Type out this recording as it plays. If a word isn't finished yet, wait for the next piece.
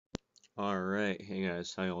Alright, hey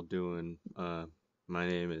guys, how y'all doing? My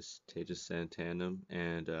name is Tejas Santanam,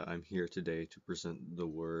 and I'm here today to present the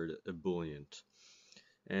word ebullient.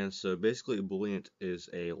 And so basically, ebullient is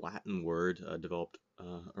a Latin word developed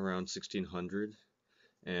around 1600,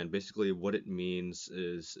 and basically what it means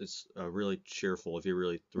is it's really cheerful. If you're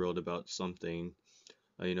really thrilled about something,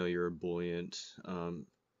 you're ebullient. And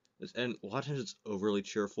a lot of times it's overly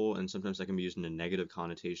cheerful, and sometimes that can be used in a negative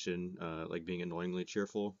connotation, like being annoyingly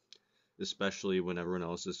cheerful, especially when everyone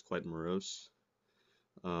else is quite morose.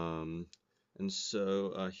 Um, and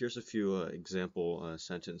so here's a few example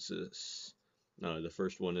sentences. The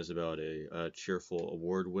first one is about a cheerful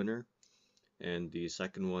award winner, and the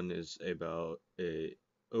second one is about a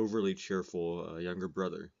overly cheerful younger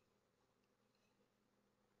brother.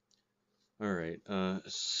 All right,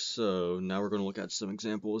 so now we're going to look at some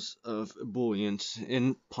examples of ebullient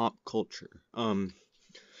in pop culture.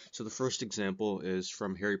 So the first example is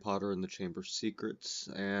from Harry Potter and the Chamber of Secrets,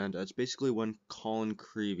 and it's basically when Colin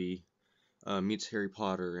Creevey meets Harry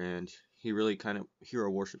Potter, and he really kind of hero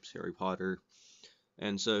worships Harry Potter,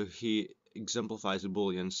 and so he exemplifies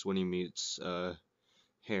ebullience when he meets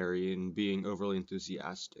Harry and being overly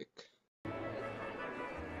enthusiastic.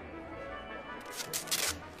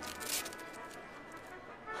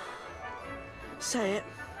 Say it.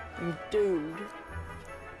 I'm doomed.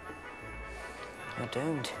 You're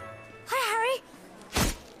doomed. Hi, Harry.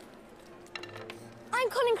 I'm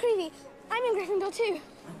Colin Creevey. I'm in Gryffindor too.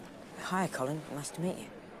 Hi, Colin. Nice to meet you.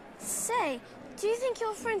 Say, do you think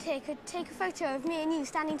your friend here could take a photo of me and you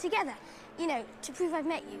standing together? You know, to prove I've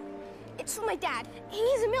met you. It's for my dad.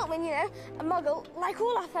 He's a milkman, you know, a muggle, like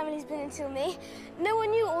all our family's been until me. No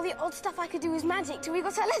one knew all the odd stuff I could do was magic till we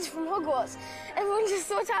got our letter from Hogwarts. Everyone just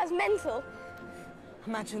thought I was mental.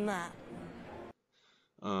 Imagine that.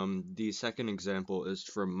 The second example is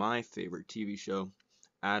from my favorite TV show,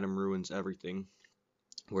 Adam Ruins Everything,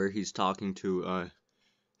 where he's talking to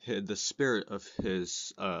the spirit of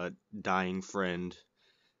his dying friend,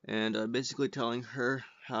 and basically telling her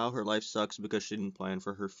how her life sucks because she didn't plan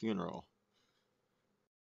for her funeral.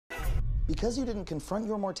 Because you didn't confront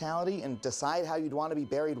your mortality and decide how you'd want to be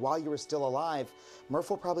buried while you were still alive, Murph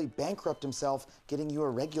will probably bankrupt himself getting you a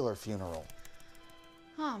regular funeral.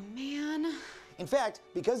 Oh, man. In fact,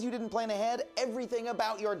 because you didn't plan ahead, everything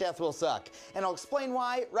about your death will suck. And I'll explain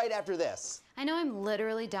why right after this. I know I'm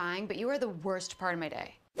literally dying, but you are the worst part of my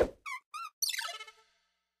day.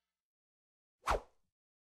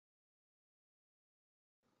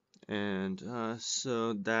 And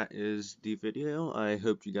so that is the video. I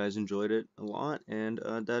hope you guys enjoyed it a lot, and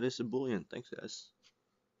that is Ebullient. Thanks, guys.